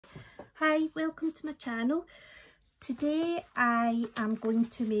Hi, welcome to my channel. Today I am going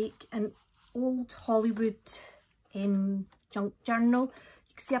to make an old Hollywood junk journal.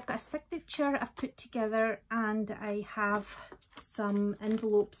 You can see I've got a signature I've put together and I have some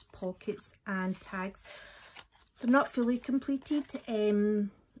envelopes, pockets and tags. They're not fully completed,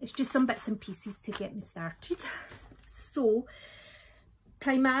 it's just some bits and pieces to get me started. So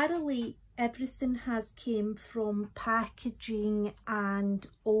primarily everything has came from packaging and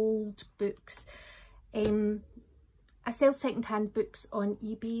old books. I sell second-hand books on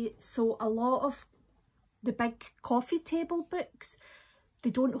eBay, so a lot of the big coffee table books,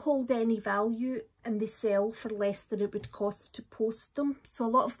 they don't hold any value and they sell for less than it would cost to post them. So a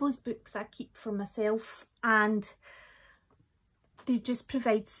lot of those books I keep for myself and they just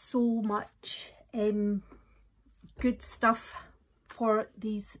provide so much good stuff for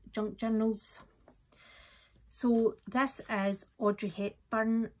these junk journals. So this is Audrey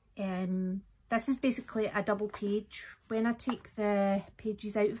Hepburn. This is basically a double page. When I take the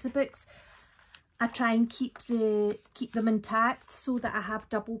pages out of the books, I try and keep them intact so that I have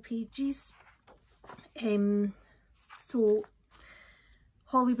double pages. So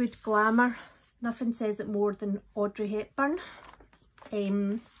Hollywood glamour, nothing says it more than Audrey Hepburn.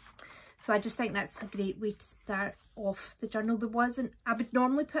 So I just think that's a great way to start off the journal. I would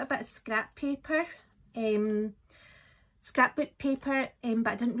normally put a bit of scrap paper, scrapbook paper, but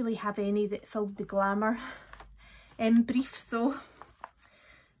I didn't really have any that filled the glamour brief, so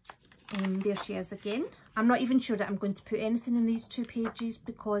there she is again. I'm not even sure that I'm going to put anything in these two pages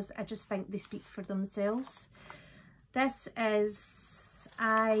because I just think they speak for themselves. This is,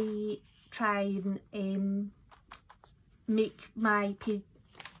 I try and make my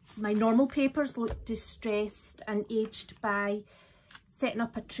normal papers look distressed and aged by setting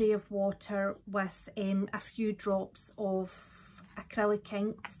up a tray of water with a few drops of acrylic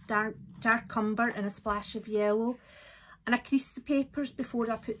inks, dark umber and a splash of yellow, and I crease the papers before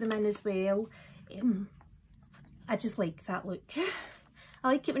I put them in as well. I just like that look. I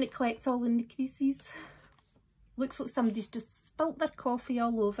like it when it collects all in the creases. Looks like somebody's just spilt their coffee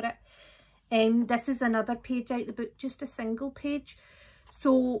all over it. This is another page out the book, just a single page.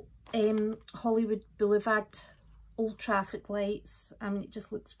 So Hollywood Boulevard, old traffic lights, I mean it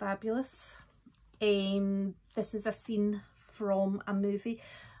just looks fabulous. This is a scene from a movie.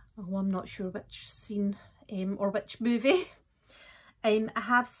 Oh, I'm not sure which scene or which movie. I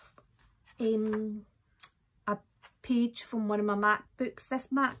have a page from one of my MAC books. This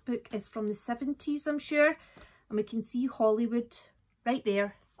MAC book is from the 70s, I'm sure, and we can see Hollywood right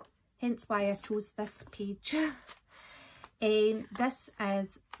there, hence why I chose this page. This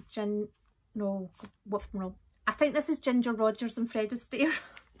is I think this is Ginger Rogers and Fred Astaire.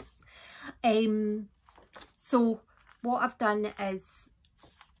 So what I've done is,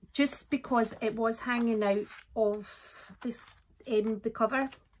 just because it was hanging out of this the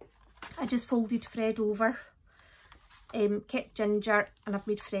cover, I just folded Fred over, kept Ginger, and I've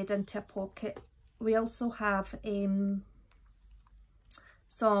made Fred into a pocket. We also have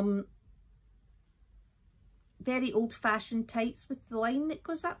some very old-fashioned tights with the line that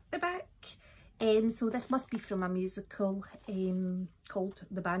goes up the back. So this must be from a musical called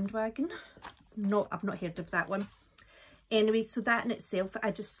The Bandwagon. I've not heard of that one. Anyway, so that in itself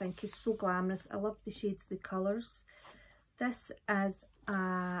I just think is so glamorous. I love the shades, the colours. This is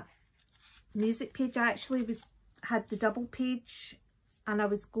a music page. I actually had the double page and I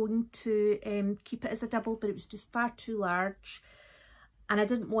was going to keep it as a double, but it was just far too large. And I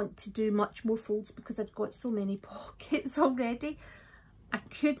didn't want to do much more folds because I'd got so many pockets already. I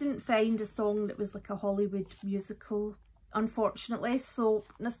couldn't find a song that was like a Hollywood musical, unfortunately, so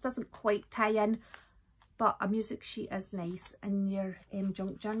this doesn't quite tie in, but a music sheet is nice in your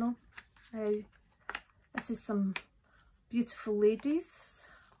junk journal. Now, this is some beautiful ladies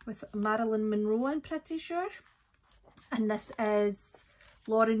with Marilyn Monroe, I'm pretty sure. And this is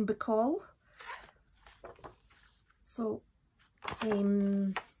Lauren Bacall. So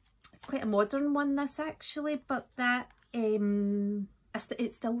it's quite a modern one, this actually, but that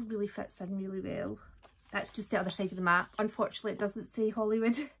it still really fits in really well. That's just the other side of the map. Unfortunately, it doesn't say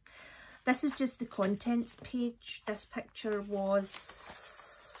Hollywood. This is just the contents page. This picture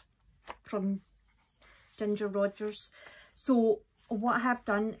was from Ginger Rogers. So what I have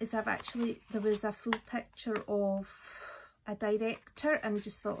done is there was a full picture of a director and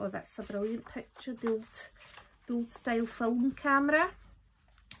just thought, oh, that's a brilliant picture, the old style film camera.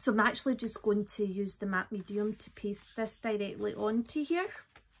 So I'm actually just going to use the matte medium to paste this directly onto here.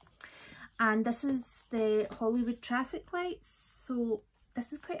 And this is the Hollywood traffic lights. So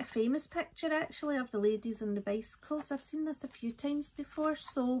this is quite a famous picture actually of the ladies on the bicycles. I've seen this a few times before.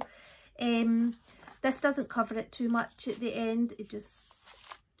 So This doesn't cover it too much at the end, it just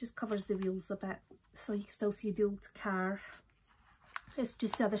covers the wheels a bit, so you can still see the old car. It's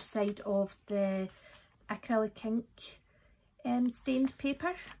just the other side of the acrylic ink stained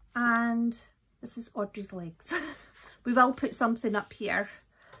paper, and this is Audrey's legs. We will put something up here,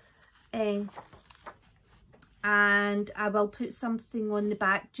 and I will put something on the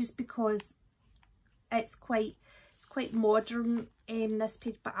back just because it's quite modern, this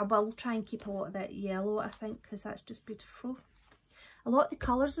page, but I will try and keep a lot of that yellow, I think, because that's just beautiful. A lot of the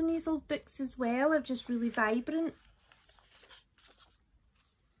colours in these old books as well are just really vibrant.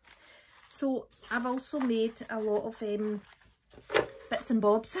 So I've also made a lot of bits and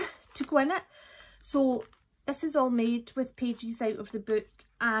bobs to go in it. So this is all made with pages out of the book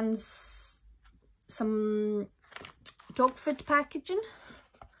and some dog food packaging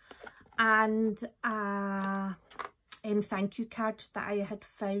and a thank you card that I had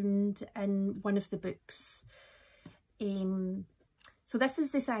found in one of the books. So this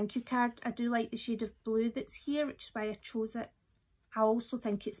is the thank you card. I do like the shade of blue that's here, which is why I chose it. I also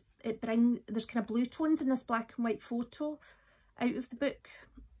think there's kind of blue tones in this black and white photo out of the book,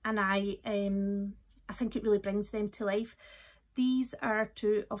 and I think it really brings them to life. These are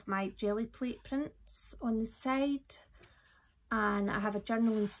two of my jelly plate prints on the side, and I have a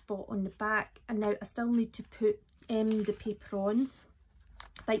journaling spot on the back, and now I still need to put the paper on.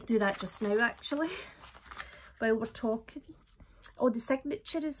 I might do that just now actually while we're talking. Oh, the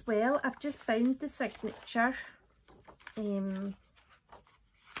signature as well. I've just bound the signature with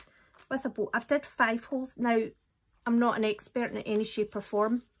a bow. I've did 5 holes. Now, I'm not an expert in any shape or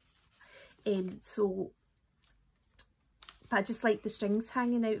form, but I just like the strings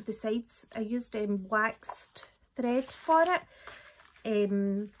hanging out of the sides. I used waxed thread for it. It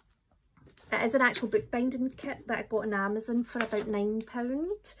is an actual bookbinding kit that I got on Amazon for about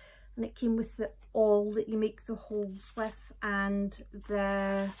 £9, and it came with the awl that you make the holes with, and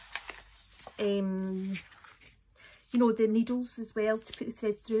the you know, the needles as well to put the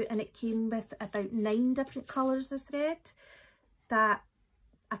threads through, and it came with about 9 different colours of thread that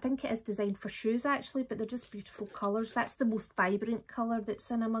I think it is designed for shoes actually, but they're just beautiful colours. That's the most vibrant colour that's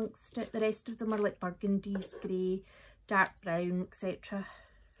in amongst it. The rest of them are like burgundies, grey, dark brown, etc.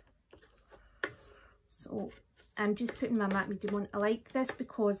 So I'm just putting my matte medium on. I like this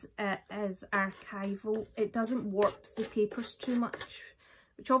because it is archival. It doesn't warp the papers too much,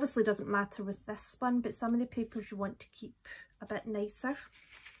 which obviously doesn't matter with this one, but some of the papers you want to keep a bit nicer.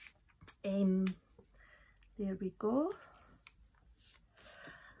 There we go.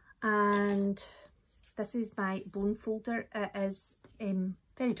 And this is my bone folder. It is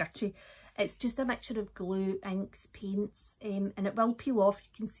very dirty. It's just a mixture of glue, inks, paints, and it will peel off.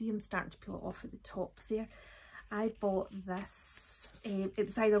 You can see I'm starting to peel it off at the top there. I bought this, it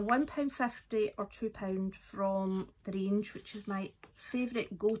was either £1.50 or £2 from The Range, which is my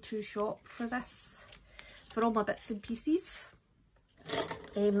favourite go-to shop for this, for all my bits and pieces.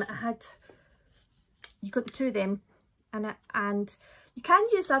 You got the 2 of them in it, and you can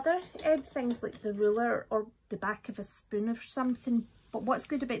use other things like the ruler or the back of a spoon or something, but what's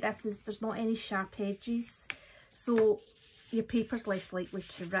good about this is there's not any sharp edges, so your paper's less likely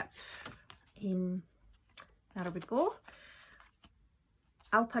to rip. There we go.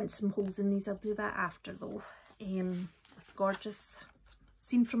 I'll punch some holes in these. I'll do that after though. It's gorgeous.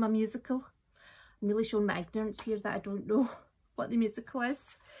 Scene from a musical. I'm really showing my ignorance here that I don't know what the musical is.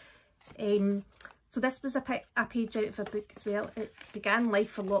 So this was a page out of a book as well. It began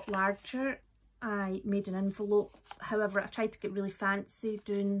life a lot larger. I made an envelope. However, I tried to get really fancy,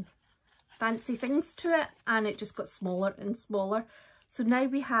 doing fancy things to it, and it just got smaller and smaller. So now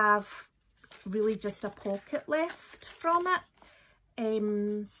we have really just a pocket left from it.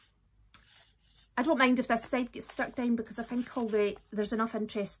 I don't mind if this side gets stuck down because I think there's enough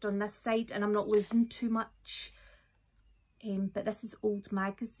interest on this side and I'm not losing too much. But this is old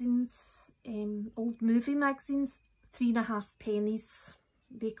magazines, old movie magazines, 3.5 pennies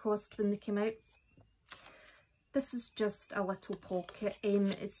they cost when they came out. This is just a little pocket.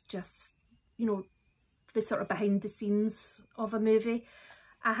 It's just, you know, the sort of behind the scenes of a movie.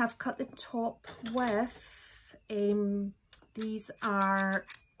 I have cut the top with, these are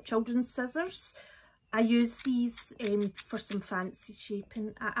children's scissors. I use these for some fancy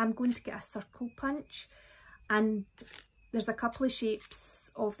shaping. I'm going to get a circle punch, and there's a couple of shapes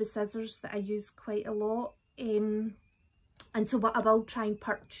of the scissors that I use quite a lot. And so what I will try and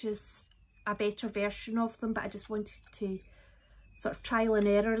purchase a better version of them, but I just wanted to sort of trial and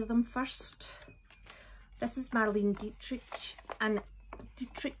error them first. This is Marlene Dietrich, and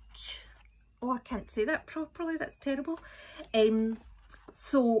oh, I can't say that properly, that's terrible.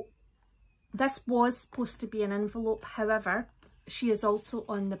 So this was supposed to be an envelope, however, she is also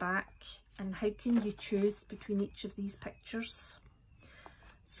on the back, and how can you choose between each of these pictures?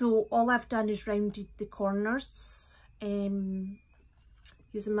 So all I've done is rounded the corners using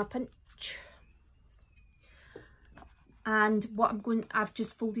my pinch. And what I've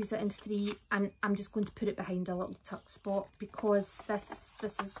just folded it into 3, and I'm just going to put it behind a little tuck spot, because this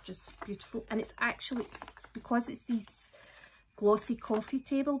is just beautiful. And it's actually, because it's these glossy coffee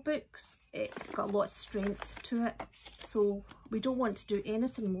table books, it's got a lot of strength to it, so we don't want to do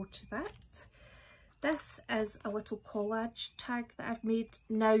anything more to that. This is a little collage tag that I've made.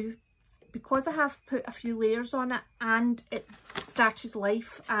 Now, because I have put a few layers on it, and it started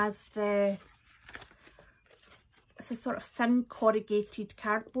life as it's a sort of thin corrugated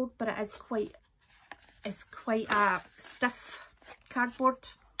cardboard, but it's quite a stiff cardboard.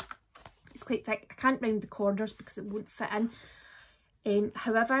 It's quite thick. I can't round the corners because it won't fit in.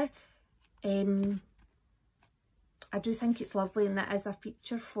 However, I do think it's lovely, and it is a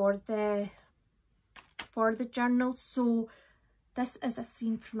feature for the journal. So this is a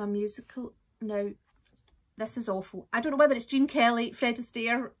scene from a musical. Now, this is awful. I don't know whether it's Gene Kelly, Fred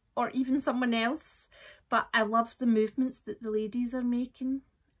Astaire, or even someone else, but I love the movements that the ladies are making.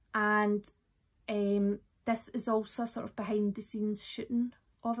 And this is also sort of behind the scenes shooting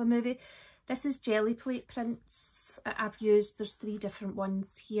of a movie. This is jelly plate prints I've used. There's 3 different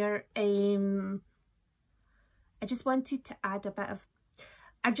ones here. I just wanted to add a bit of,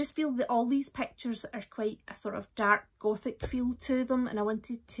 I just feel that all these pictures are quite a sort of dark gothic feel to them, and I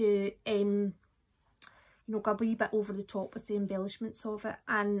wanted to you know, go a wee bit over the top with the embellishments of it.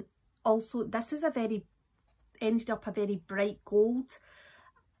 And also this is ended up a very bright gold,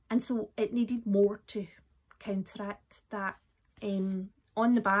 and so it needed more to counteract that.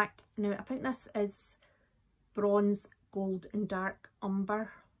 On the back, now I think this is bronze, gold and dark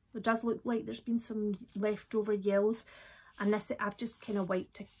umber. It does look like there's been some leftover yellows, and this, I've just kind of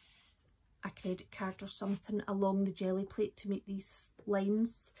wiped a credit card or something along the jelly plate to make these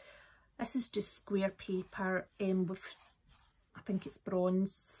lines. This is just square paper with, I think it's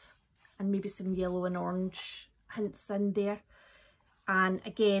bronze, and maybe some yellow and orange hints in there. And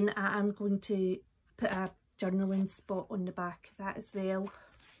again, I am going to put a journaling spot on the back of that as well.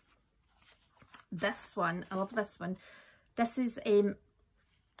 This one, I love this one. This is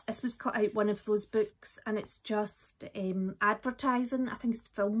this was cut out one of those books, and it's just advertising. I think it's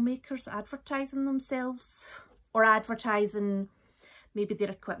filmmakers advertising themselves, or advertising maybe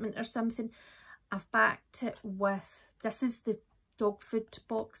their equipment or something. I've backed it with, this is the dog food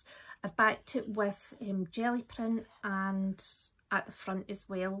box. I've backed it with jelly print, and at the front as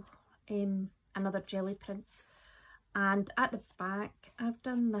well, another jelly print. And at the back, I've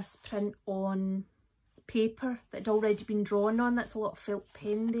done this print on paper that had already been drawn on. That's a lot of felt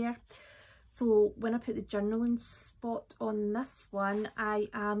pen there. So when I put the journaling spot on this one, I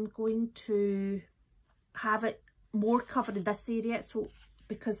am going to have it more covered in this area, so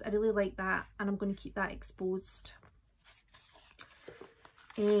because I really like that, and I'm going to keep that exposed.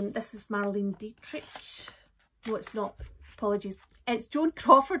 This is Marlene Dietrich. No, it's not. Apologies. It's Joan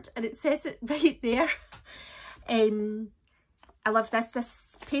Crawford, and it says it right there. I love this.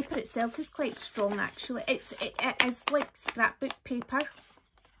 This paper itself is quite strong, actually. It is like scrapbook paper.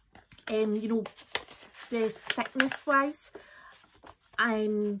 You know, the thickness wise. I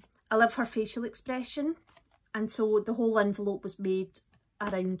love her facial expression, and so the whole envelope was made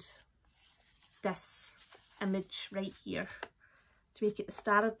around this image right here to make it the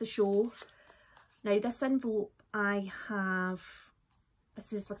star of the show. Now this envelope I have,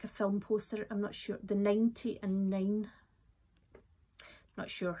 this is like a film poster, I'm not sure, the 90 and 9, not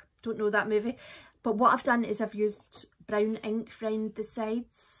sure, don't know that movie. But what I've done is I've used brown ink around the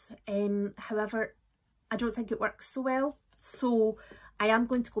sides. However, I don't think it works so well, so I am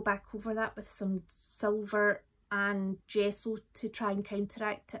going to go back over that with some silver and gesso to try and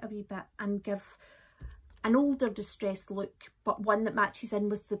counteract it a wee bit and give an older distressed look, but one that matches in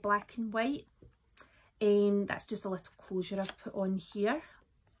with the black and white. That's just a little closure I've put on here,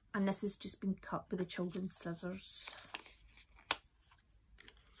 and this has just been cut with the children's scissors.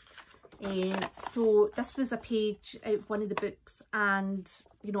 So this was a page out of one of the books, and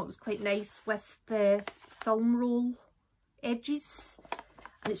you know, it was quite nice with the film roll edges,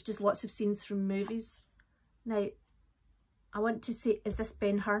 and it's just lots of scenes from movies. Now I want to say, is this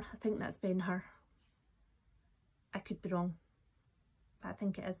Ben-Hur? I think that's Ben-Hur. I could be wrong, but I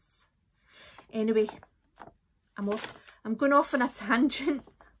think it is. Anyway, I'm off. I'm going off on a tangent.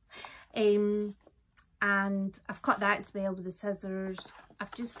 And I've cut that as well with the scissors.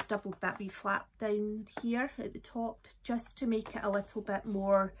 I've just stubbled that wee flap down here at the top just to make it a little bit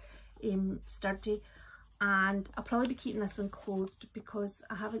more sturdy, and I'll probably be keeping this one closed because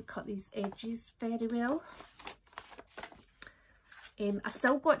I haven't cut these edges very well. I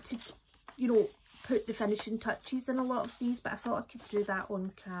still got to, you know, put the finishing touches in a lot of these, but I thought I could do that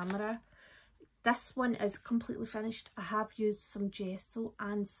on camera. This one is completely finished. I have used some gesso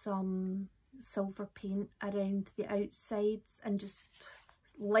and some silver paint around the outsides and just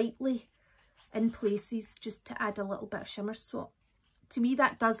lightly in places just to add a little bit of shimmer. So to me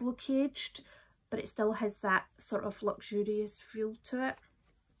that does look aged, but it still has that sort of luxurious feel to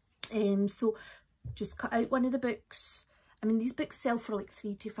it. So just cut out one of the books. I mean, these books sell for like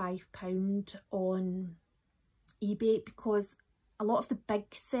 £3 to £5 on eBay because a lot of the big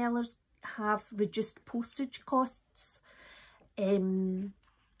sellers have reduced postage costs,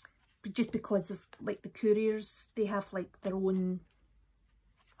 just because of like the couriers, they have like their own,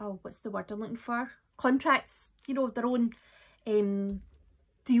 oh, what's the word I'm looking for? Contracts, you know, their own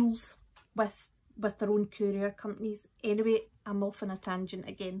deals with their own courier companies. Anyway, I'm off on a tangent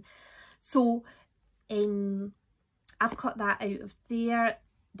again. So I've cut that out of there.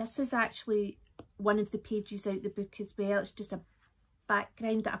 This is actually one of the pages out the book as well. It's just a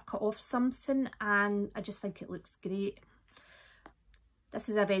background that I've cut off something and I just think it looks great. This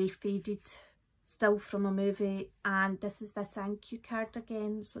is a very faded still from a movie, and this is the thank you card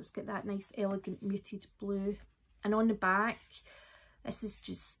again, so it's got that nice elegant muted blue. And on the back, this is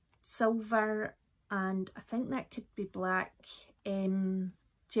just silver, and I think that could be black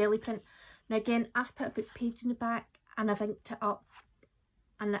jelly print. Now again, I've put a book page in the back and I've inked it up,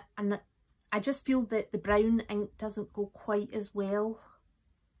 and I just feel that the brown ink doesn't go quite as well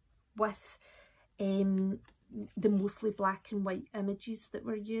with the mostly black and white images that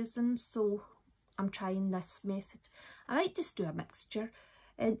we're using, so I'm trying this method. I might just do a mixture.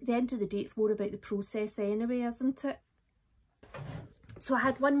 At the end of the day, it's more about the process anyway, isn't it? So I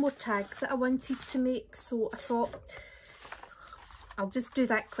had one more tag that I wanted to make, so I thought I'll just do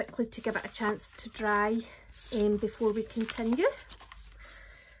that quickly to give it a chance to dry before we continue.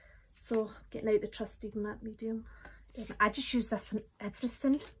 So getting out the trusted matte medium. I just use this in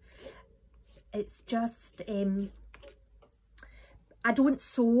everything. It's just, I don't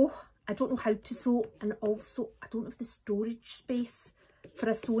sew, I don't know how to sew, and also I don't have the storage space for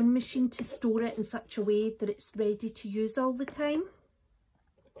a sewing machine to store it in such a way that it's ready to use all the time.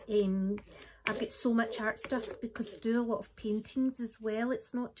 I've got so much art stuff because I do a lot of paintings as well.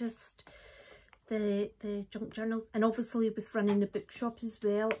 It's not just the junk journals, and obviously with running the bookshop as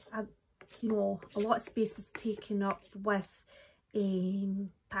well, you know, a lot of space is taken up with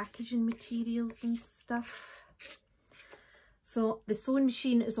packaging materials and stuff. So the sewing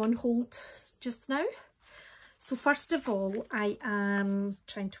machine is on hold just now. So first of all, I am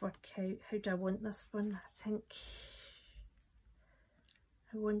trying to work out how do I want this one. I think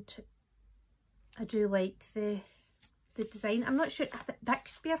I want it, I do like the design. I'm not sure, that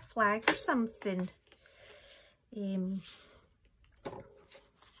could be a flag or something.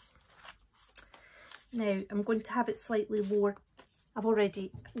 Now I'm going to have it slightly lower. I've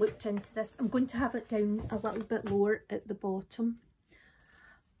already looked into this. I'm going to have it down a little bit lower at the bottom.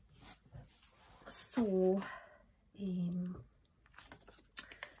 So,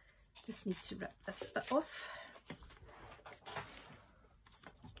 just need to rip this bit off.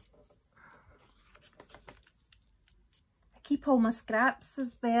 I keep all my scraps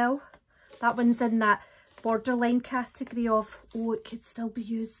as well. That one's in that borderline category of, oh, it could still be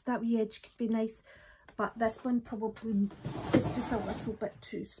used. That wee edge could be nice. But this one probably is just a little bit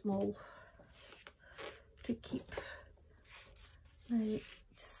too small to keep. Right,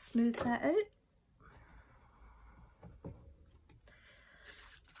 just smooth that out.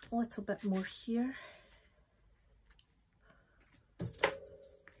 A little bit more here.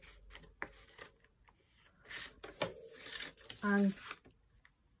 And,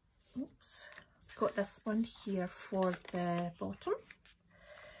 oops, got this one here for the bottom.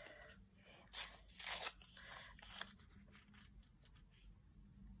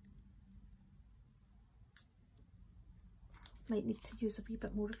 Might need to use a wee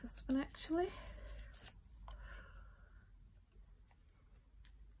bit more of this one actually,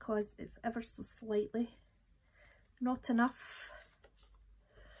 because it's ever so slightly not enough.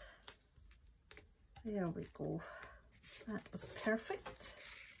 There we go, that was perfect.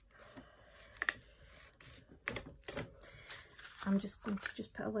 I'm just going to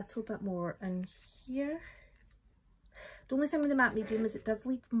just put a little bit more in here. The only thing with the matte medium is it does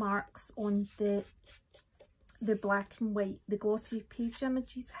leave marks on the black and white, the glossy page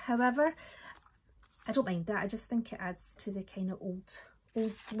images. However, I don't mind that. I just think it adds to the kind of old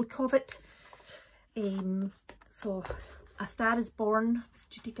look of it. So A Star is Born with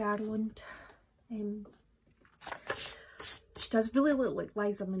Judy Garland. She does really look like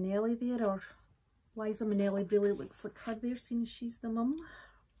Liza Minnelli there, or Liza Minnelli really looks like her there, seeing she's the mum.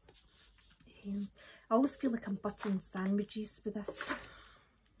 I always feel like I'm buttering sandwiches with this.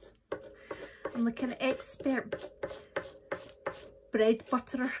 I'm like an expert bread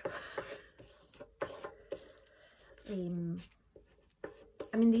butterer. I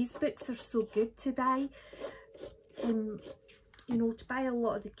mean, these books are so good to buy. You know, to buy a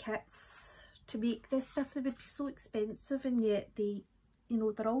lot of the kits to make this stuff, they would be so expensive, and yet they, you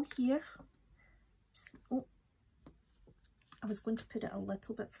know, they're all here. Oh, I was going to put it a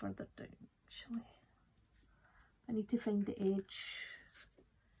little bit further down, actually. I need to find the edge,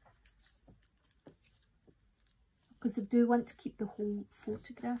 because I do want to keep the whole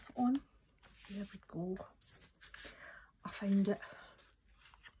photograph on. There we go. I found it.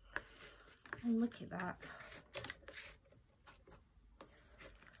 And look at that.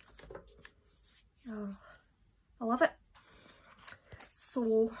 Oh, I love it.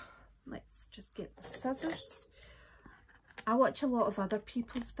 So let's just get the scissors. I watch a lot of other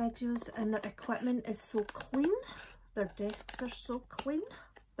people's videos and their equipment is so clean. Their desks are so clean.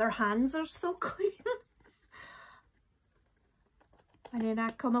 Their hands are so clean. And then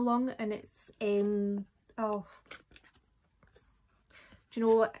I come along and it's, oh, do you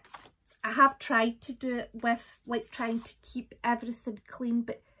know, I have tried to do it with, like, trying to keep everything clean,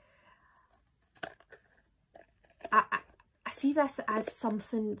 but I see this as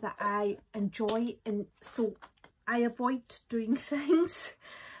something that I enjoy, and so I avoid doing things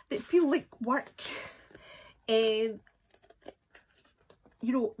that feel like work. You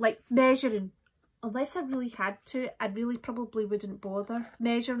know, like measuring. Unless I really had to, I really probably wouldn't bother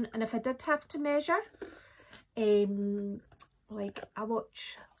measuring. And if I did have to measure, like I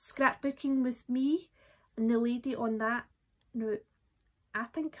watch Scrapbooking with Me, and the lady on that, now I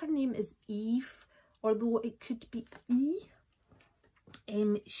think her name is Eve, although it could be E.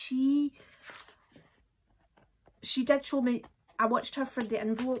 She did show me, I watched her for the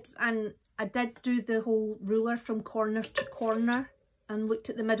envelopes, and I did do the whole ruler from corner to corner and looked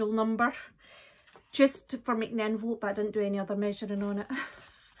at the middle number just for making the envelope, but I didn't do any other measuring on it.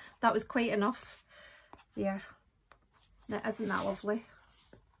 That was quite enough. There. Now, isn't that lovely?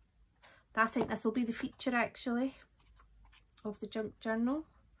 I think this will be the feature actually of the junk journal.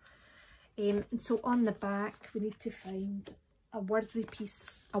 And so on the back we need to find a worthy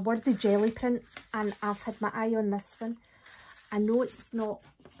piece, a worthy jelly print, and I've had my eye on this one. I know it's not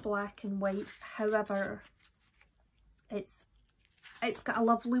black and white, however it's got a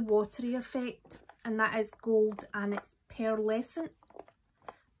lovely watery effect, and that is gold, and it's pearlescent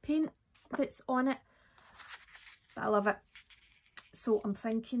paint that's on it, but I love it. So I'm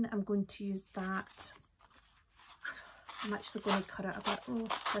thinking I'm going to use that. I'm actually going to cut it a bit. Oh,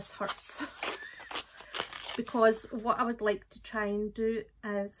 this hurts. Because what I would like to try and do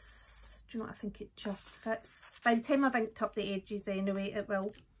is, do you know what, I think it just fits. By the time I've inked up the edges anyway, it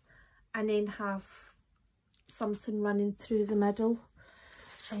will. And then have something running through the middle.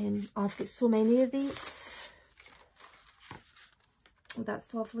 Oh, I've got so many of these. Oh,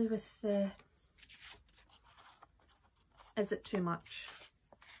 that's lovely with the... Is it too much?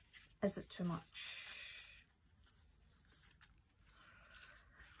 Is it too much?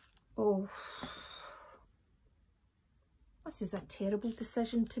 Oh, this is a terrible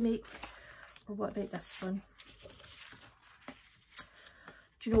decision to make. Or what about this one?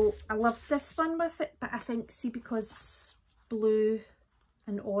 Do you know, I love this one with it, but I think, see, because blue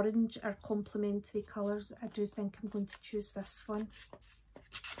and orange are complementary colours, I do think I'm going to choose this one.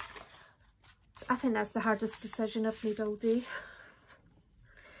 I think that's the hardest decision I've made all day.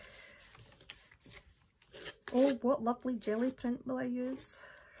 Oh, what lovely jelly print will I use?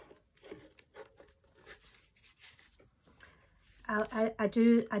 I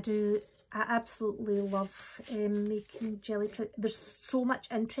absolutely love making jelly print. There's so much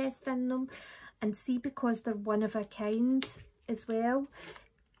interest in them, and see, because they're one of a kind as well,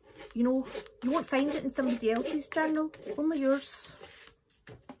 you know, you won't find it in somebody else's journal, only yours.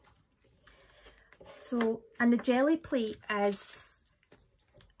 So, and the jelly plate is,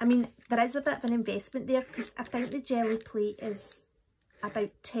 I mean, there is a bit of an investment there, because I think the jelly plate is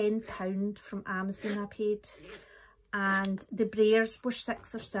about £10 from Amazon I paid. And the brayers were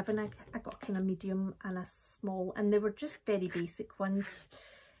 6 or 7. I got kind of medium and a small, and they were just very basic ones,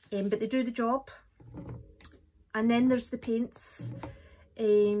 but they do the job. And then there's the paints.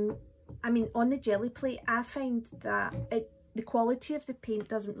 I mean, on the jelly plate, I find that the quality of the paint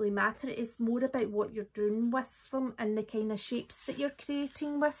doesn't really matter. It's more about what you're doing with them and the kind of shapes that you're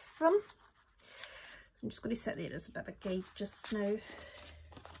creating with them. I'm just going to sit there as a bit of a guide just now.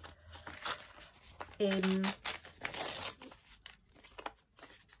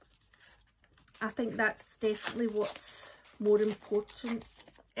 I think that's definitely what's more important.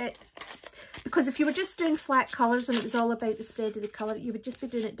 Because if you were just doing flat colours and it was all about the spread of the colour, you would just be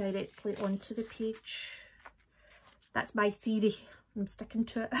doing it directly onto the page. That's my theory. I'm sticking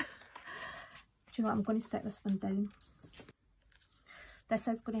to it. Do you know what? I'm going to stick this one down. This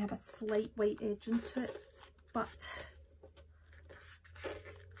is going to have a slight white edge into it, but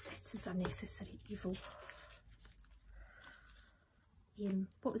this is a necessary evil.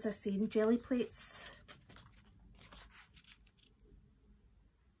 What was I saying? Jelly plates.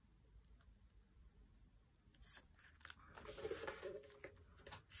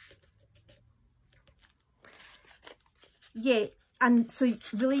 Yeah, and so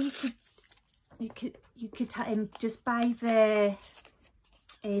really you could just buy the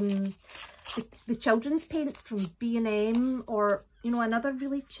children's paints from B&M or, you know, another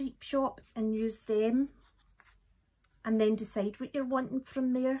really cheap shop and use them, and then decide what you're wanting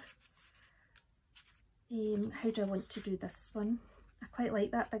from there. How do I want to do this one? I quite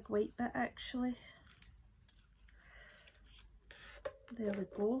like that big white bit actually. There we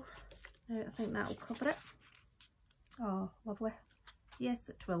go. I think that'll cover it. Oh, lovely. Yes,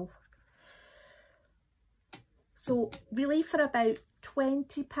 it will. So really for about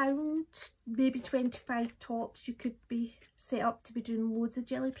 £20, maybe 25 tops, you could be set up to be doing loads of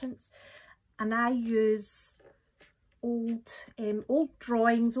jelly prints. And I use old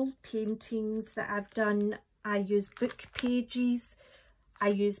drawings, old paintings that I've done. I use book pages. I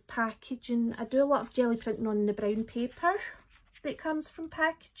use packaging. I do a lot of jelly printing on the brown paper that comes from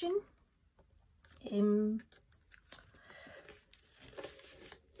packaging.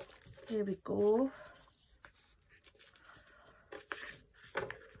 There we go.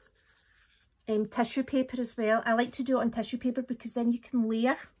 Tissue paper as well. I like to do it on tissue paper because then you can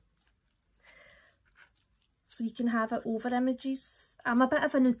layer. So you can have it over images. I'm a bit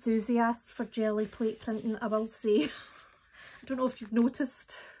of an enthusiast for jelly plate printing, I will say. I don't know if you've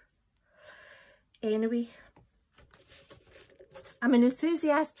noticed. Anyway, I'm an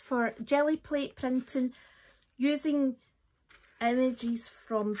enthusiast for jelly plate printing using images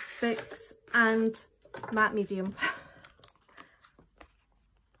from books and matte medium.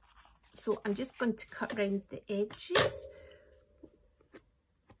 So I'm just going to cut around the edges.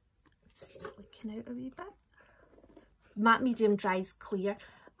 See it looking out a wee bit. Matte medium dries clear,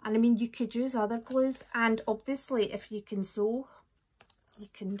 and I mean you could use other glues, and obviously if you can sew, you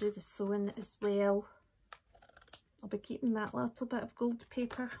can do the sewing as well. I'll be keeping that little bit of gold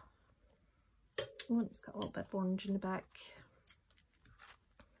paper. Oh, it's got a little bit of orange in the back.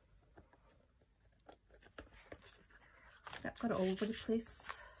 I've got it all over the place.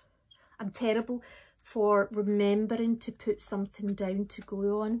 I'm terrible for remembering to put something down to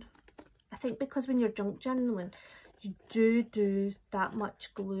glue on. I think because when you're junk journaling, you do that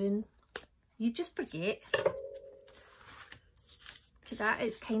much gluing. You just forget. For that,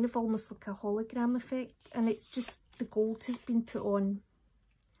 it's kind of almost like a hologram effect, and it's just the gold has been put on.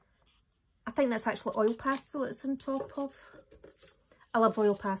 I think that's actually oil pastel it's on top of. I love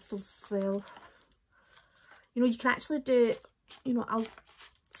oil pastels as well. You know, you can actually do, you know,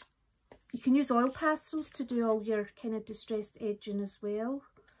 you can use oil pastels to do all your kind of distressed edging as well.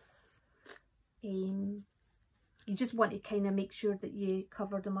 You just want to kind of make sure that you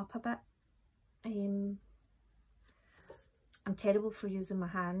cover them up a bit. I'm terrible for using my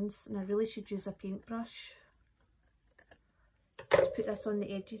hands, and I really should use a paintbrush to put this on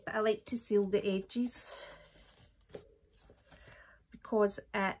the edges, but I like to seal the edges because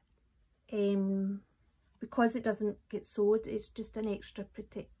it doesn't get sewed. It's just an extra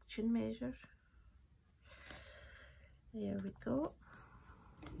protection measure. There we go.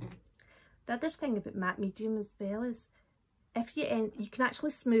 The other thing about matte medium as well is if you can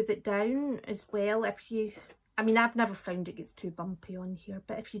actually smooth it down as well. I mean, I've never found it gets too bumpy on here,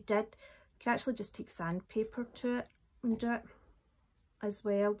 but if you did, you can actually just take sandpaper to it and do it as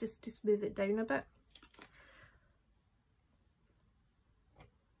well, just to smooth it down a bit.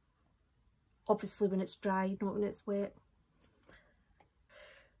 Obviously when it's dry, not when it's wet.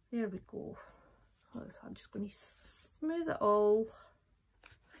 There we go. So I'm just going to smooth it all.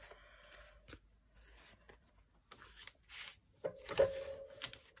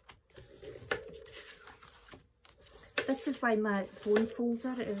 This is why my bone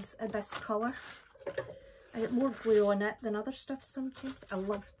folder is in this colour. I get more glue on it than other stuff sometimes. I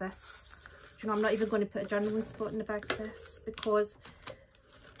love this. Do you know, I'm not even going to put a journaling spot in the back of this because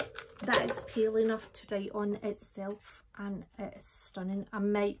that is pale enough to write on itself, and it is stunning. I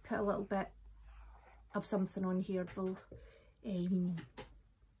might put a little bit of something on here though. You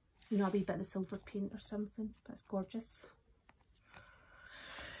know, a wee bit of silver paint or something. That's gorgeous.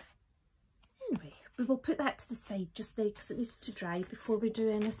 Anyway, we will put that to the side just now because it needs to dry before we do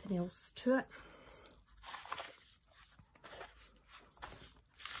anything else to it.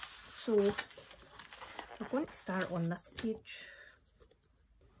 So we're going to start on this page.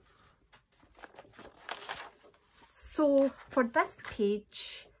 So for this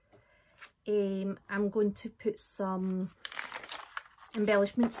page, I'm going to put some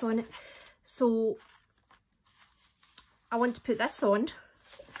embellishments on it. So I want to put this on,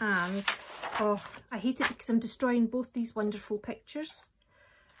 and oh, I hate it because I'm destroying both these wonderful pictures.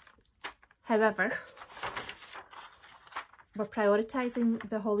 However, we're prioritising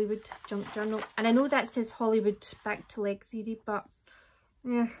the Hollywood Junk Journal, and I know that says Hollywood Back to Leg Theory, but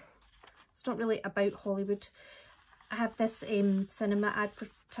yeah, it's not really about Hollywood. I have this cinema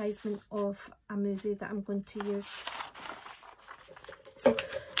advertisement of a movie that I'm going to use. So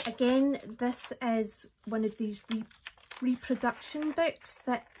again, this is one of these reproduction books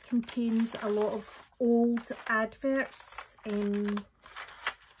that contains a lot of old adverts.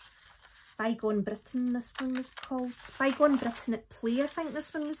 Bygone Britain, this one was called. Bygone Britain at Play, I think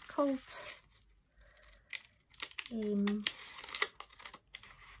this one was called.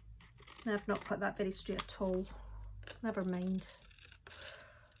 I've not cut that very straight at all. Never mind.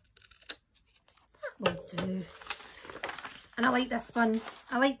 That will do. And I like this one.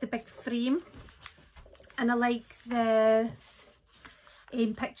 I like the big frame. And I like the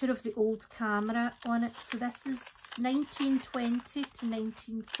picture of the old camera on it. So this is 1920 to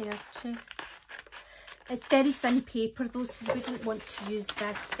 1930. It's very thin paper though, so you wouldn't want to use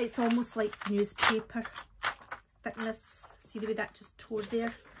this. It's almost like newspaper thickness. See the way that just tore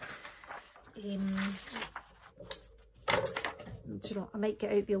there? Do you know, I might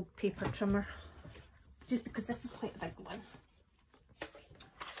get out the old paper trimmer just because this is quite a big one.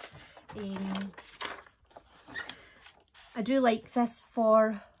 I do like this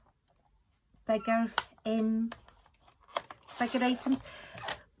for bigger items,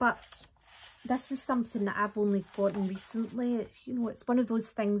 but this is something that I've only gotten recently. It's, you know, it's one of those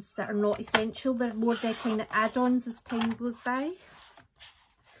things that are not essential. They're more the kind of add-ons as time goes by.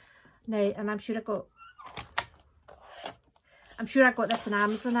 Now, and I'm sure I got this on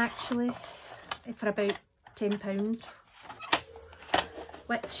Amazon actually for about £10,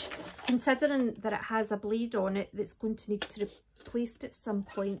 which, considering that it has a blade on it that's going to need to be replaced at some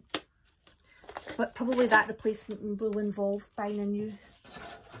point, but probably that replacement will involve buying a new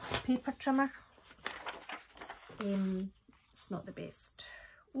paper trimmer. It's not the best.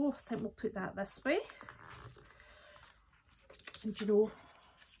 Oh, I think we'll put that this way. And you know,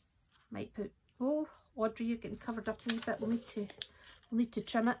 might put, oh Audrey, you're getting covered up a wee bit. We'll need to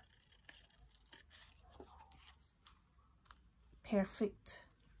trim it. Perfect.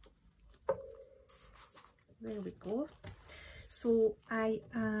 There we go. So I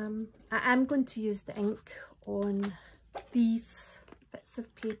am going to use the ink on these bits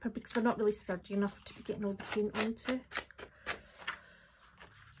of paper because they're not really sturdy enough to be getting all the paint onto.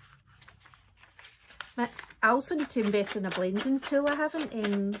 I also need to invest in a blending tool. I haven't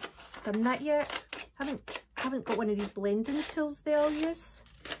done that yet. I haven't got one of these blending tools that I'll use.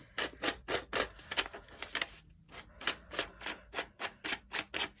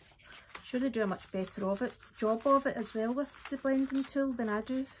 Sure, they do a much better job of it as well with the blending tool than I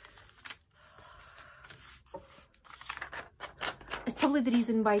do. It's probably the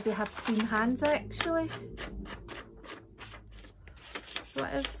reason why they have clean hands actually. So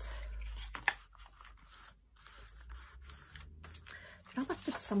it is. I must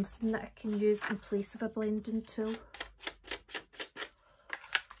have something that I can use in place of a blending tool.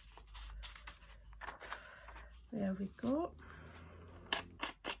 There we go.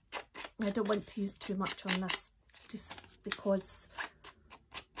 I don't want to use too much on this just because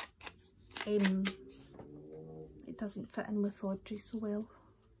it doesn't fit in with Audrey so well.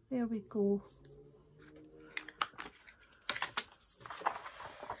 There we go.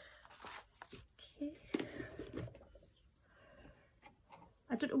 Okay.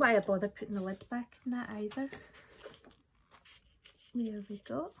 I don't know why I bother putting the lid back in that either. There we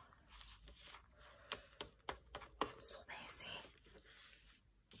go. So messy.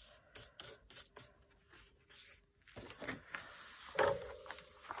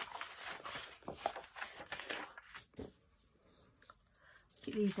 Look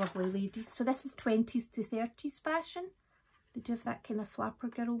at these lovely ladies. So this is 20s to 30s fashion. They do have that kind of flapper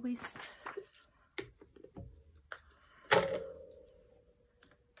girl waist.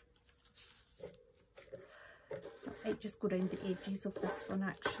 I might just go around the edges of this one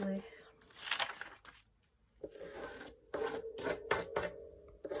actually.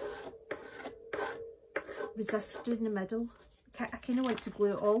 resist doing the middle. I kind of want to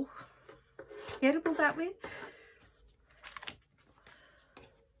glue it all. Terrible that way.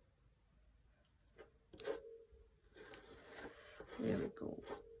 There we go.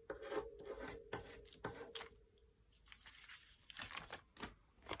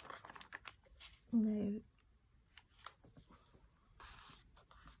 Now,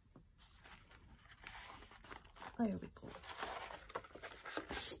 there we go.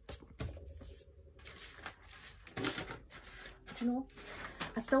 Do you know,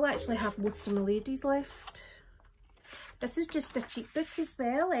 I still actually have most of my ladies left. This is just a cheap book as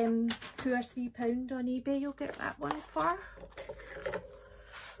well, £2 or £3 on eBay you'll get that one for.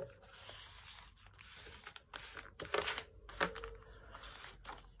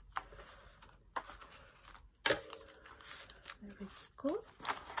 There we go.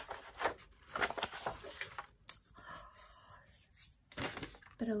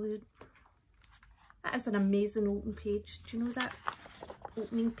 Brilliant. That is an amazing open page. Do you know that?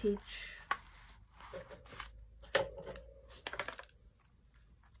 Opening page.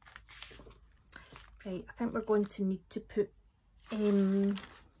 Right, I think we're going to need to put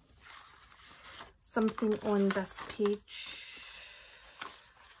something on this page.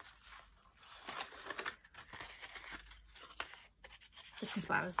 This is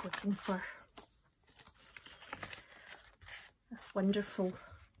what I was looking for. This wonderful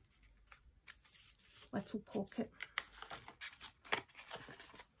little pocket.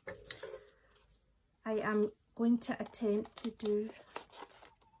 I am going to attempt to do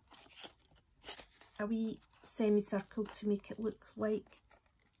a wee semicircle to make it look like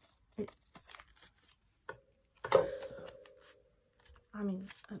it. I mean,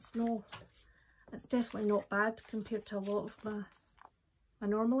 it's definitely not bad compared to a lot of my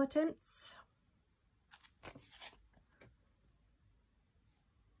normal attempts.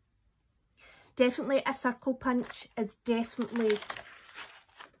 Definitely a circle punch is definitely,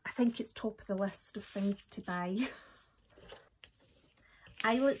 I think it's top of the list of things to buy.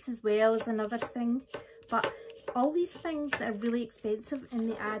 Eyelets as well is another thing, but all these things that are really expensive and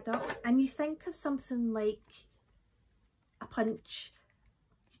they add up, and you think of something like a punch,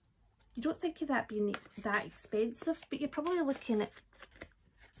 you don't think of that being that expensive, but you're probably looking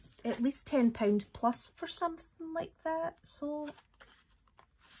at least £10 plus for something like that, so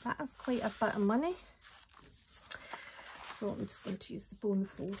that is quite a bit of money. So I'm just going to use the bone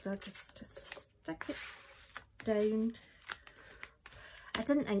folder just to stick it down. I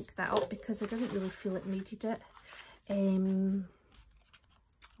didn't ink that up because I didn't really feel it needed it.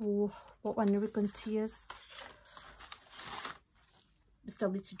 Oh, what one are we going to use? We still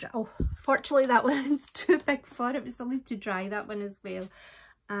need to dry. Oh, fortunately that one's too big for it. We still need to dry that one as well.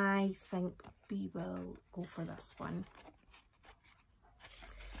 I think we will go for this one.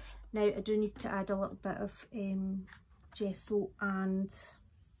 Now I do need to add a little bit of gesso and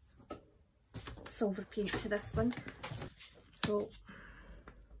silver paint to this one. So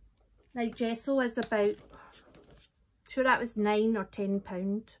now gesso is about, sure that was £9 or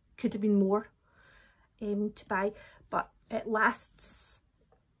 £10, could have been more to buy, but it lasts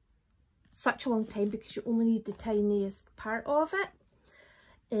such a long time because you only need the tiniest part of it.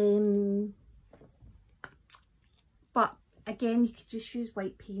 But again, you could just use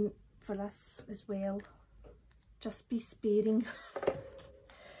white paint for this as well. Just be sparing.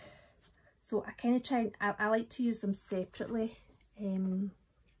 So I kind of try and I like to use them separately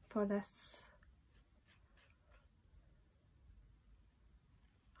for this.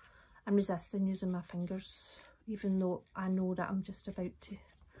 I'm resisting using my fingers, even though I know that I'm just about to.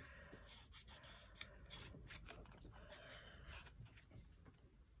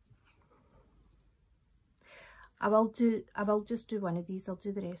 I will just do one of these. I'll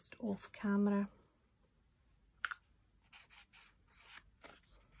do the rest off camera.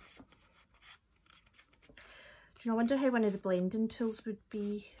 Do you know, I wonder how one of the blending tools would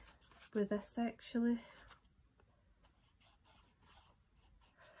be with this actually.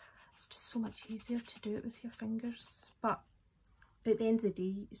 It's just so much easier to do it with your fingers. But at the end of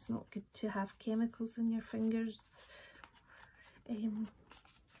the day, it's not good to have chemicals in your fingers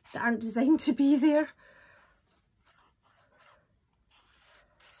that aren't designed to be there.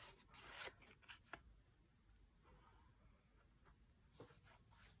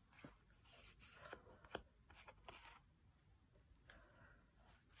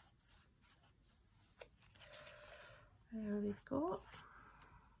 There we go.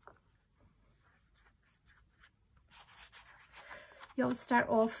 You'll start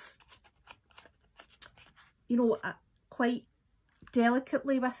off, you know, quite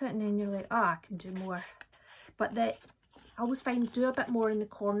delicately with it, and then you're like, oh, I can do more. But I always find do a bit more in the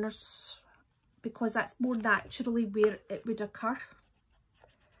corners because that's more naturally where it would occur.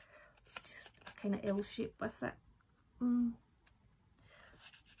 Just kind of L shape with it.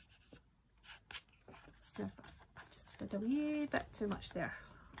 So I just did a wee bit too much there.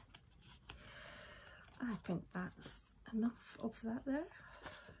 I think that's enough of that there.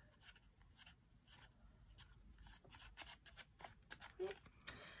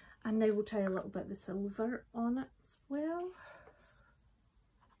 And now we'll try a little bit of the silver on it as well.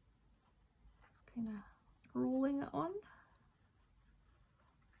 Kind of rolling it on.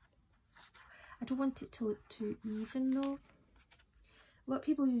 I don't want it to look too even though. A lot of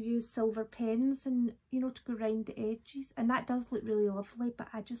people use silver pens and, you know, to go around the edges, and that does look really lovely, but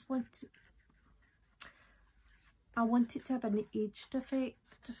I just want it to have an aged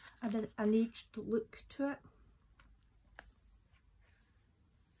effect and an aged look to it.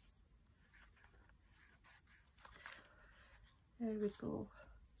 There we go.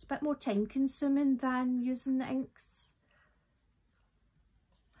 It's a bit more time consuming than using the inks.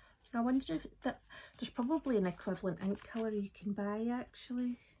 I wonder if there's probably an equivalent ink colour you can buy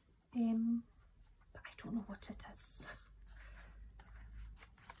actually, but I don't know what it is.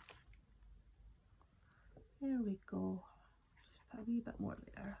 There we go. Just put a wee bit more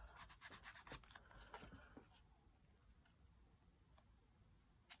there.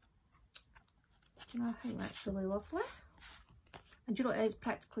 And I think that's really lovely. And you know, it's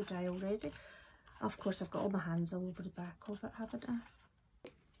practically dry already. Of course, I've got all my hands all over the back of it, haven't I?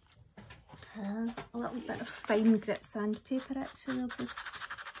 A little bit of fine grit sandpaper actually,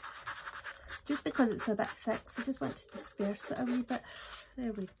 just because it's a bit thick, so I just want to disperse it a wee bit.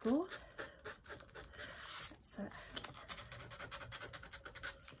 There we go. That's it.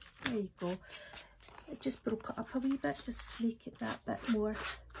 There you go. It just broke it up a wee bit just to make it that bit more.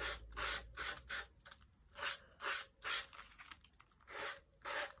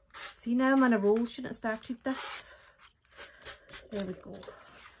 See, now I'm on a roll. Shouldn't have started this. There we go.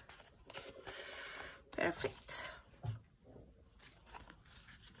 Perfect.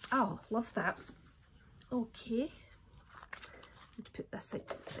 Oh, love that. Okay. Need to put this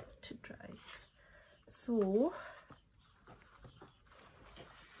out to dry. So,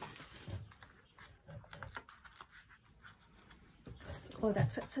 oh,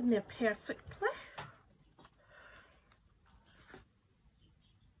 that fits in there perfectly.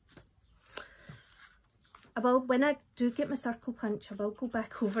 I will, when I do get my circle punch, I will go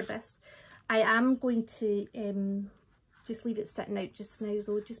back over this. I am going to just leave it sitting out just now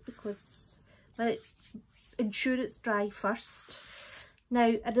though, just because, let it ensure it's dry first. Now,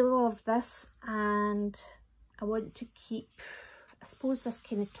 I really love this, and I want to keep, I suppose, this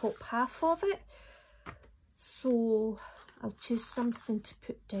kind of top half of it. So I'll choose something to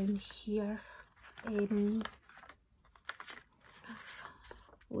put down here.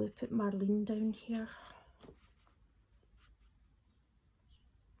 We'll put Marlene down here.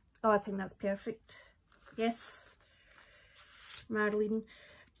 Oh, I think that's perfect. Yes, Marlene.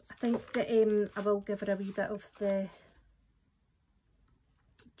 I think that I will give her a wee bit of the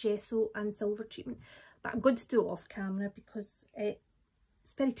gesso and silver treatment, but I'm going to do it off camera because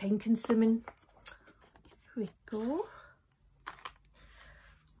it's very time consuming. Here we go.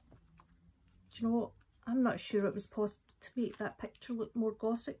 Do you know what? I'm not sure it was possible to make that picture look more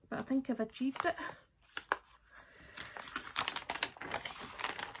gothic, but I think I've achieved it.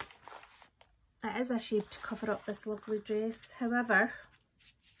 It is a shame to cover up this lovely dress. However,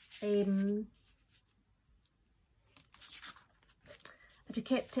 I'd have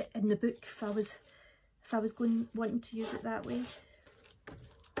kept it in the book if I was wanting to use it that way.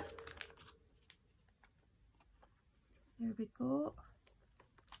 There we go.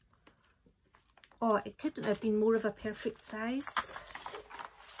 Oh, it couldn't have been more of a perfect size.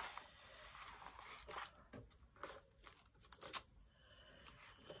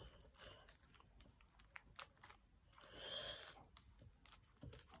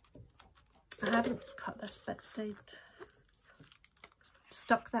 I haven't cut this bit down,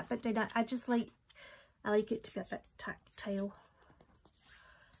 stuck that bit down. I like it to be a bit tactile.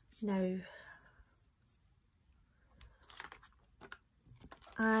 Now,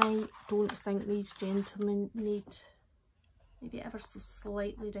 I don't think these gentlemen need maybe ever so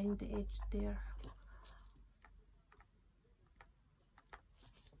slightly round the edge there.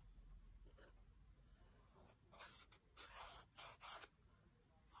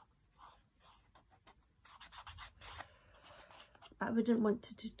 I wouldn't want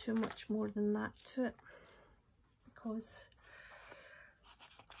to do too much more than that to it because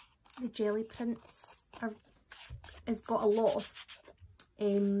the jelly prints has got a lot of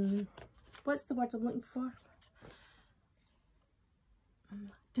what's the word I'm looking for?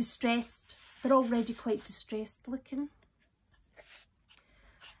 Distressed they're already quite distressed looking.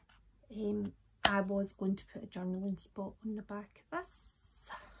 I was going to put a journaling spot on the back of this.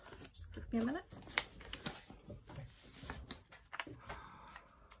 Just give me a minute.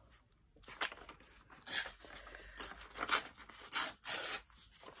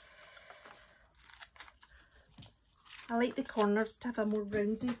 I like the corners to have a more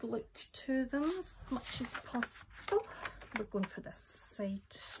rounded look to them as much as possible. We're going for this side.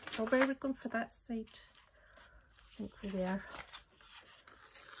 Or where are we going for that side? I think we're there.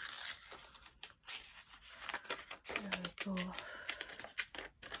 There we go.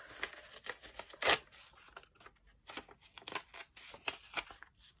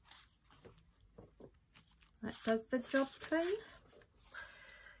 That does the job fine.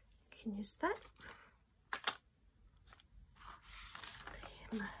 Can use that.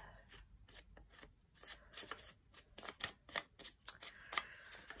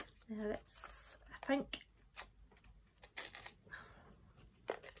 Now let's, I think,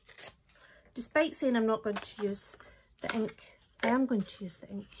 despite saying I'm not going to use the ink, I am going to use the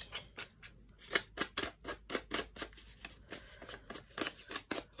ink.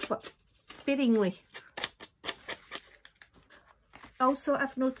 But sparingly. Also,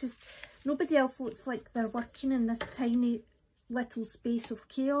 I've noticed nobody else looks like they're working in this tiny little space of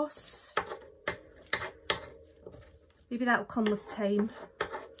chaos. Maybe that'll come with time,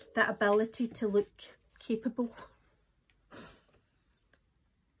 that ability to look capable.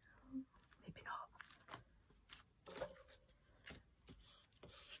 Maybe not.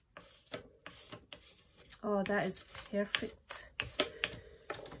 Oh, that is perfect.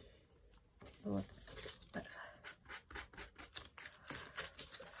 Oh,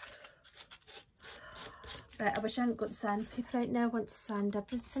 right, I wish I hadn't got sandpaper out now. I want to sand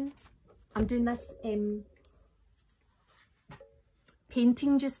everything. I'm doing this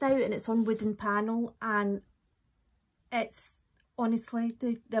painting just now, and it's on wooden panel, and it's honestly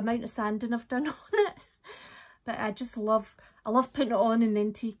the amount of sanding I've done on it. But I love putting it on and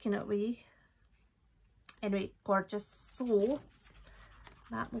then taking it away. Anyway, gorgeous. So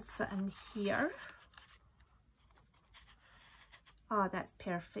that was sitting here. Ah, that's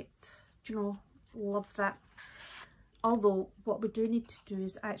perfect. Do you know, love that. Although what we do need to do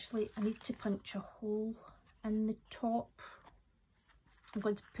is actually, I need to punch a hole in the top. I'm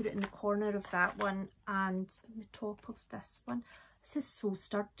going to put it in the corner of that one and in the top of this one. This is so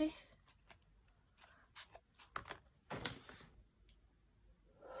sturdy.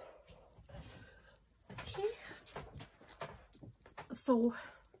 Okay. So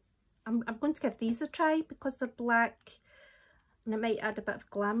I'm going to give these a try because they're black and it might add a bit of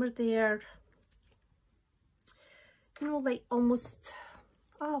glamour there. You know, like almost,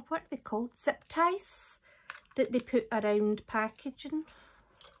 oh, what are they called? Zip ties that they put around packaging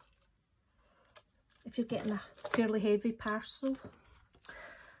if you're getting a fairly heavy parcel.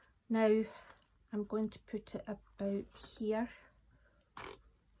 Now I'm going to put it about here.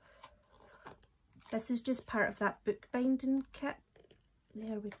 This is just part of that bookbinding kit.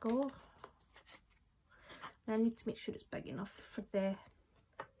 There we go. Now I need to make sure it's big enough for this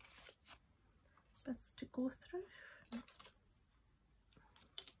to go through.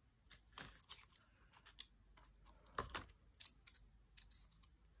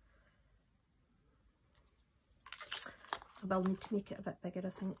 I will need to make it a bit bigger, I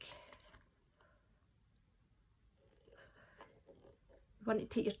think. You want to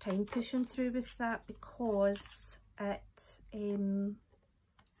take your time pushing through with that because it you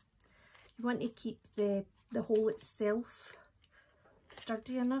want to keep the hole itself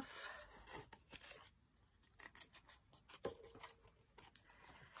sturdy enough.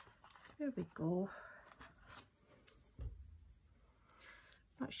 There we go.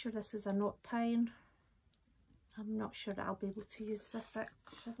 Not sure this is a knot tying. I'm not sure that I'll be able to use this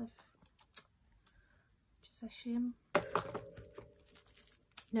actually, which is a shame.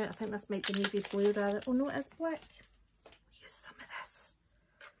 No, I think this might be navy blue rather. Oh no, it is black. Use some of this,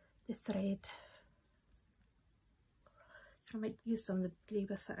 the thread. I might use some of the grey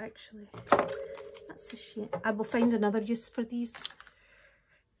with it actually. That's a shame. I will find another use for these.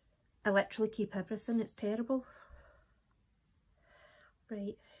 I literally keep everything, it's terrible.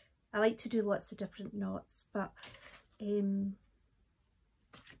 Right. I like to do lots of different knots, but this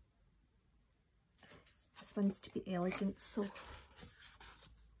one's to be elegant, so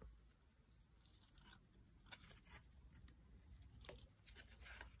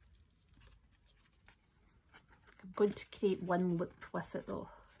I'm going to create one loop with it though.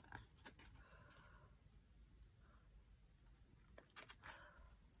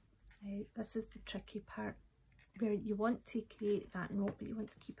 Now, this is the tricky part where you want to create that knot, but you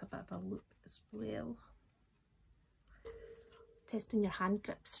want to keep a bit of a loop as well. Testing your hand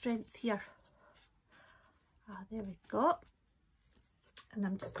grip strength here. There we go. And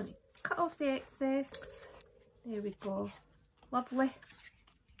I'm just going to cut off the excess. There we go. Lovely.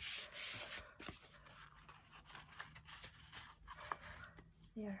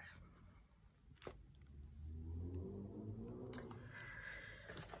 There.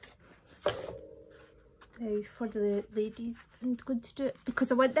 Now for the ladies, I'm going to do it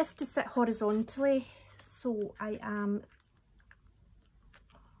because I want this to sit horizontally, so I am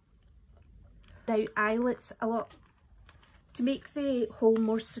now eyelets a lot to make the hole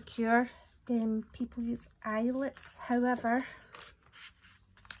more secure. People use eyelets, however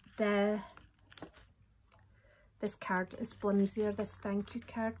this card is flimsier, this thank you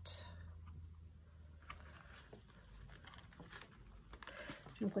card.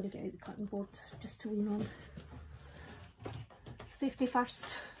 I'm going to get out the cutting board just to lean on. Safety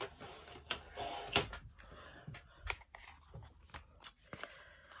first.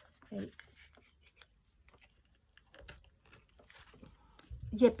 Right.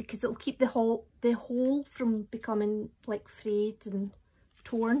 Yeah, because it'll keep the hole from becoming like frayed and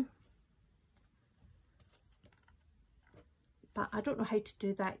torn. But I don't know how to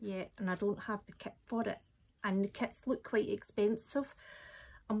do that yet, and I don't have the kit for it. And the kits look quite expensive.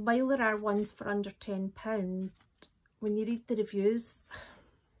 And while there are ones for under £10, when you read the reviews,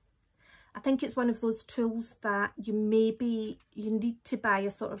 I think it's one of those tools that you need to buy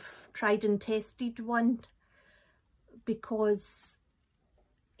a sort of tried and tested one, because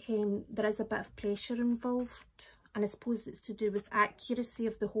there is a bit of pressure involved, and I suppose it's to do with accuracy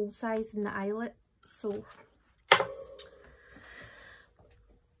of the hole size in the eyelet. So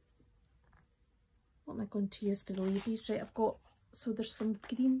what am I going to use for the ladies? Right, I've got, so there's some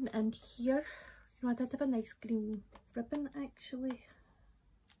green in here. You know, I did have a nice green ribbon actually.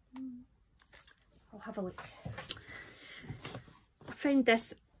 I'll have a look. I found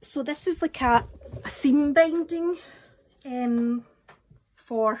this. So this is like a seam binding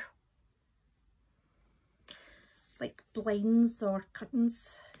for like blinds or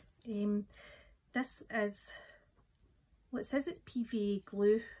curtains. This is, well, it says it's PVA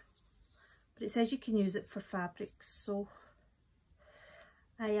glue, but it says you can use it for fabrics, so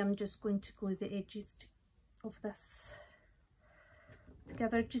I am just going to glue the edges of this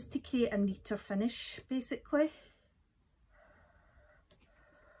together just to create a neater finish, basically.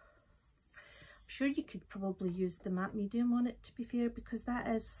 I'm sure you could probably use the matte medium on it, to be fair, because that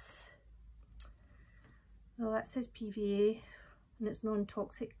is, well, that says PVA and it's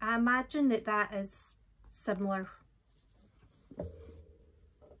non-toxic. I imagine that that is similar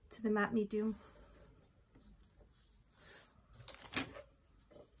to the matte medium.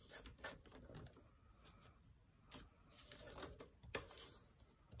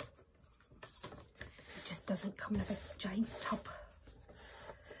 It just doesn't come in a big giant tub.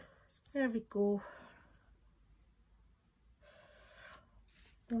 There we go.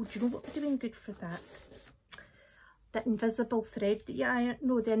 Oh, do you know what would have been good for that? The invisible thread that you iron,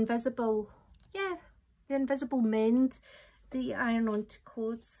 no, the invisible, yeah, the invisible mend that you iron onto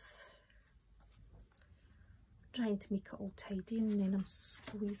clothes. I'm trying to make it all tidy and then I'm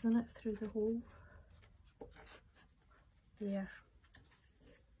squeezing it through the hole. There.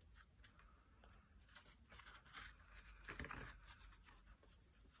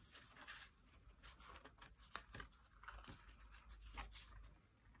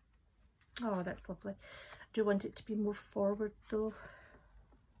 Oh, that's lovely. I do want it to be more forward though.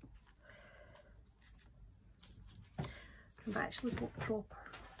 I've actually got proper.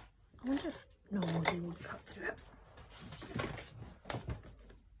 I wonder if, no, they won't cut through it.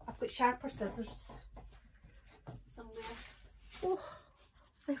 I've got sharper scissors somewhere. Oh,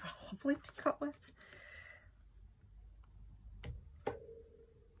 they were lovely to cut with.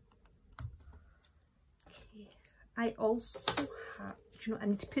 Okay, I also have, you know, I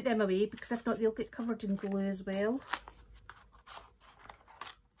need to put them away because if not they'll get covered in glue as well.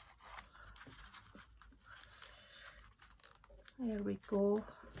 There we go.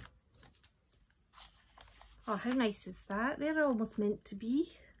 Oh, how nice is that? They're almost meant to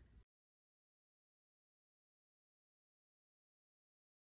be.